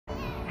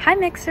Hi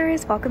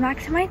mixers, welcome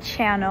back to my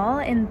channel.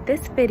 In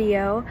this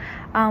video,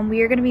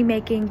 we are going to be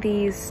making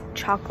these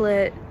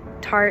chocolate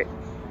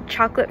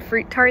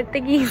fruit tart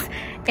thingies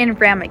in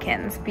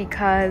ramekins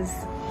because,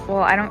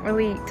 well, I don't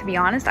really, to be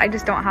honest, I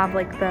just don't have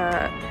like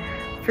the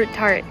fruit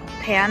tart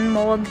pan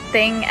mold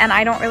thing, and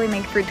I don't really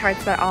make fruit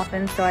tarts that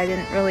often, so I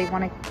didn't really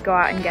want to go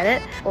out and get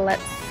it.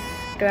 Let's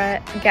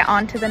get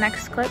on to the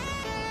next clip.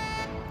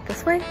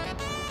 This way?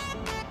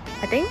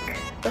 I think?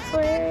 This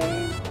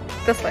way?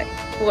 This way.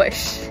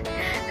 Whoosh.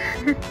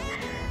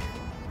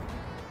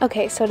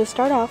 Okay, so to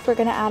start off, we're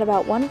gonna add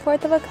about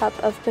 1/4 of a cup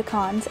of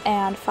pecans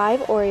and 5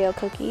 Oreo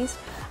cookies.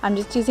 I'm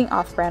just using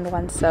off-brand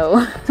ones,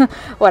 so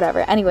whatever.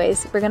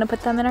 Anyways, we're gonna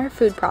put them in our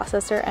food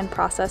processor and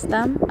process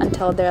them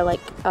until they're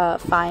like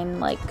fine,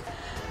 like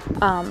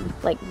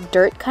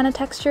dirt kind of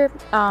texture.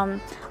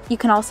 You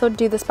can also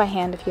do this by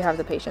hand if you have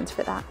the patience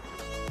for that.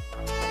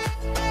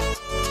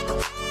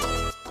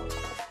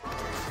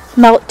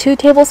 Melt 2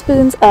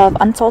 tablespoons of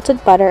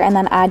unsalted butter and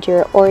then add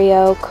your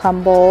Oreo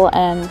crumble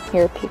and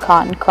your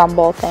pecan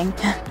crumble thing.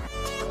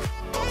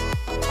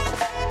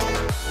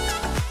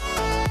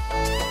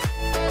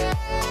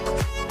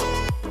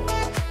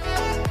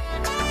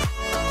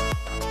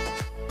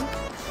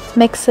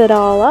 Mix it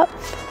all up.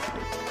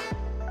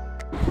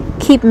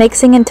 Keep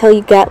mixing until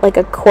you get like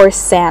a coarse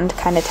sand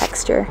kind of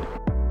texture.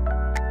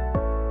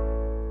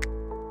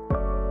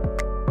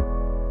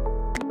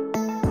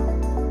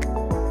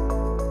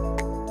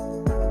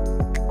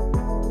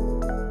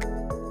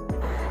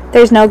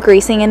 There's no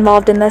greasing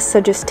involved in this,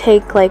 so just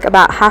take like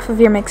about half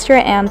of your mixture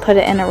and put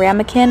it in a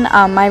ramekin.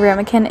 My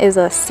ramekin is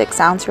a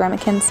 6-ounce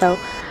ramekin, so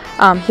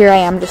here I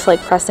am just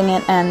like pressing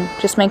it, and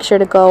just make sure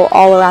to go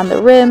all around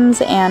the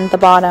rims and the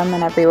bottom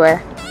and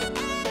everywhere.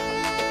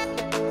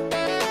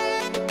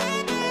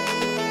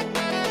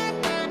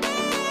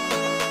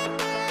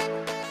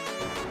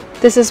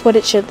 This is what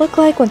it should look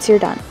like once you're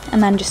done,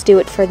 and then just do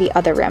it for the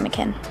other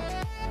ramekin.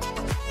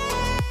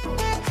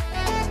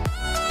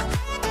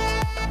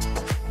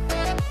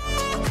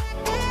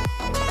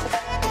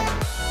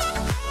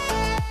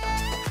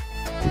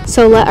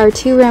 So let our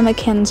 2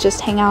 ramekins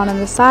just hang out on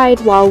the side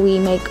while we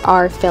make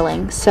our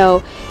filling.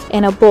 So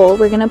in a bowl,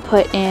 we're gonna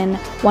put in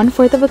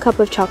 1/4 of a cup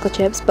of chocolate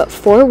chips, but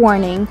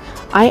forewarning,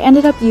 I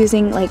ended up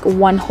using like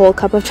 1 whole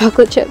cup of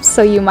chocolate chips,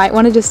 so you might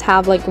want to just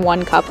have like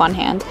 1 cup on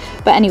hand.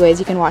 But anyways,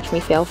 you can watch me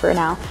fail for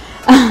now.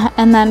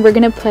 And then we're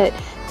gonna put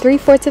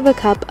 3/4 of a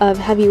cup of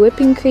heavy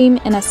whipping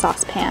cream in a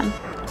saucepan.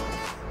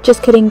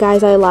 Just kidding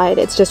guys, I lied,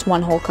 it's just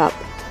 1 whole cup.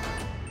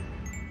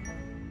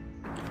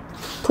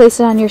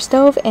 Place it on your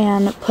stove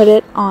and put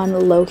it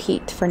on low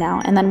heat for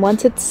now, and then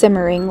once it's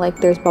simmering,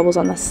 like there's bubbles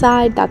on the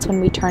side, that's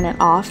when we turn it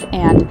off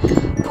and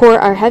pour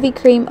our heavy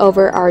cream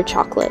over our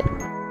chocolate.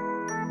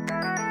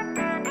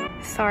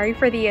 Sorry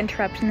for the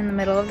interruption in the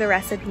middle of the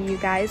recipe, you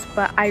guys,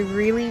 but I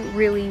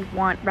really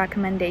want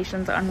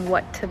recommendations on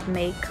what to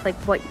make, like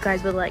what you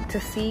guys would like to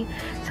see.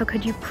 So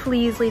could you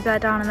please leave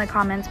that down in the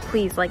comments?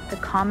 Please, like, the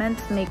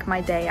comments make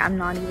my day. I'm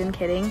not even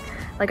kidding.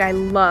 Like, I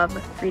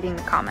love reading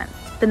the comments.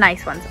 The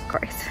nice ones, of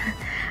course.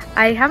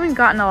 I haven't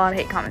gotten a lot of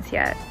hate comments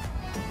yet,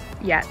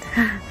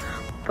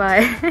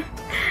 but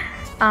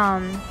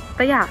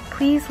yeah,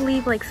 please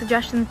leave like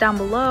suggestions down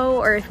below,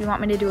 or if you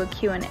want me to do a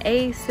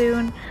Q&A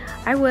soon,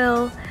 I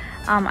will.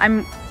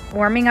 I'm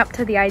warming up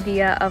to the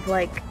idea of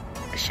like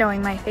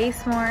showing my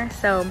face more,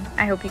 so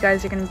I hope you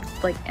guys are gonna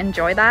like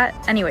enjoy that.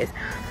 Anyways,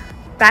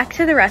 back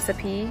to the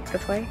recipe.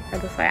 This way or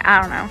this way, I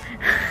don't know.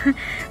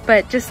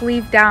 But just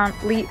leave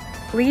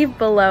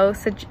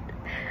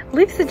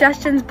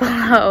suggestions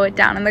below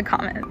down in the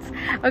comments.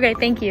 Okay,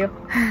 thank you.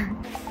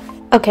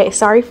 Okay,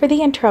 sorry for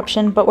the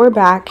interruption, but we're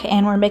back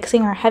and we're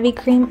mixing our heavy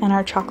cream and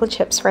our chocolate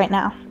chips right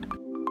now.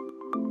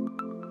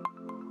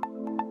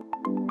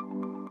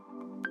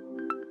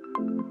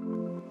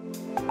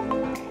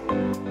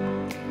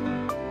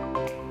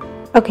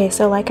 Okay,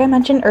 so like I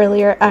mentioned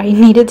earlier, I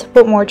needed to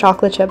put more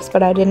chocolate chips,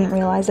 but I didn't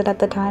realize it at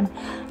the time.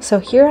 So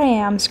here I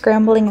am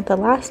scrambling at the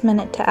last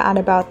minute to add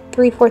about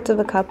 3/4 of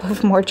a cup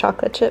of more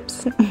chocolate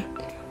chips.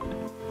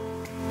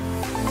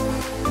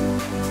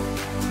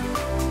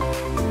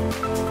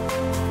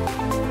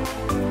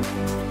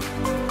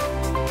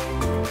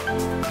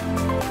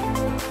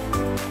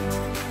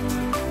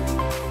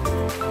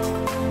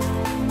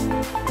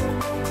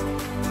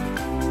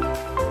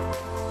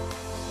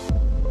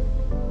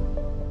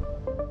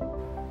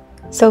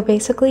 So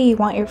basically you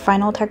want your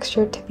final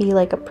texture to be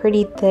like a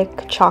pretty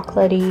thick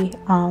chocolatey,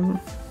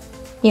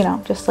 you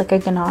know, just like a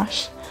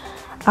ganache.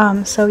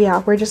 So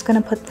yeah, we're just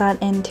gonna put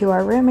that into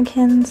our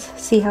ramekins,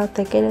 see how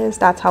thick it is.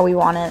 That's how we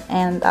want it,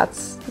 and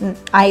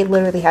I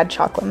literally had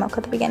chocolate milk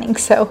at the beginning,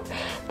 so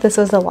this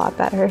was a lot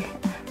better.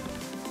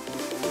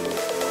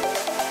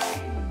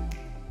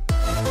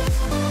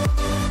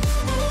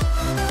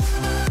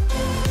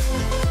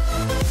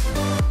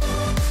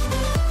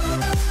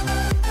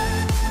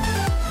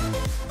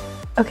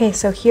 Okay,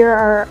 so here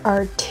are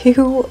our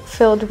 2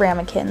 filled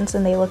ramekins,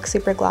 and they look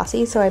super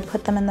glossy, so I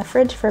put them in the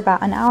fridge for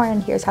about an hour,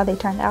 and here's how they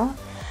turned out.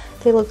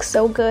 They look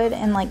so good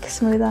and like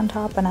smooth on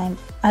top, and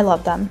I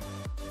love them.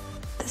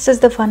 This is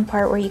the fun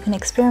part where you can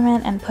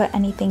experiment and put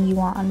anything you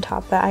want on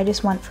top, but I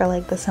just went for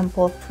like the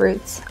simple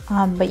fruits.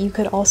 But you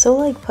could also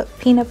like put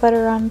peanut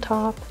butter on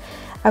top.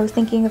 I was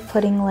thinking of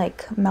putting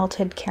like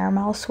melted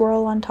caramel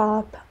swirl on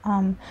top,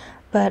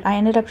 but I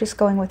ended up just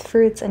going with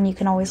fruits, and you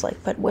can always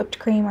like put whipped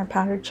cream or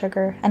powdered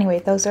sugar. Anyway,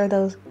 those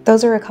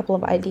are a couple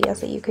of ideas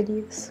that you could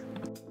use.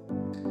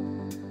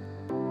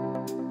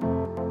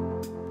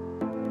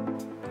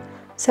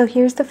 So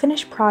here's the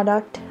finished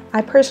product.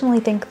 I personally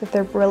think that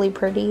they're really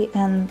pretty,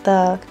 and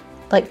the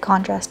like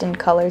contrast in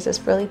colors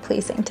is really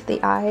pleasing to the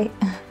eye.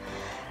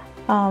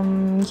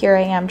 Here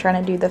I am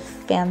trying to do the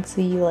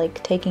fancy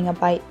like taking a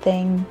bite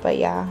thing, but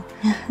yeah.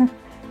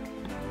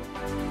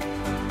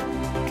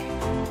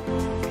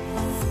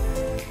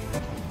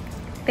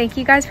 Thank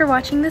you guys for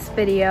watching this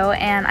video,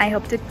 and I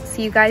hope to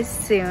see you guys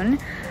soon.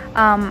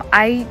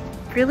 I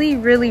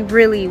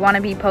really want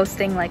to be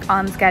posting like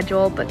on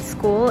schedule, but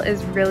school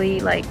is really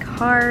like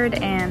hard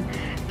and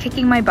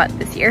kicking my butt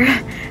this year.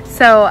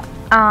 So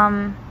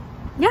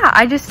yeah,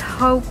 I just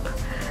hope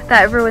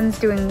that everyone's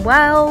doing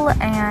well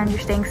and you're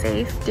staying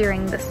safe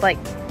during this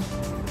like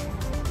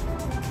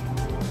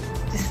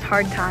just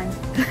hard time.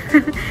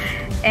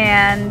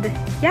 And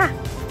yeah,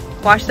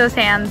 wash those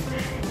hands,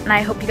 and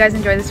I hope you guys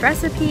enjoy this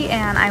recipe,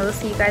 and I will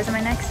see you guys in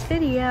my next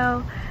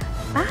video.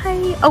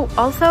 Bye. Oh,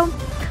 also,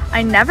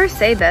 I never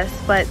say this,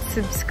 but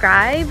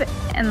subscribe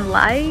and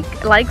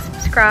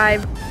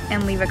subscribe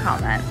and leave a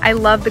comment. I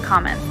love the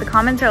comments. The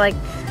comments are like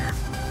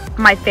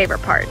my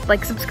favorite part.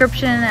 Like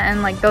subscription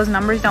and like those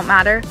numbers don't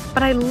matter,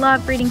 but I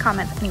love reading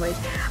comments. Anyways,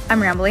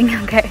 I'm rambling.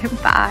 Okay,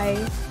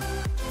 bye.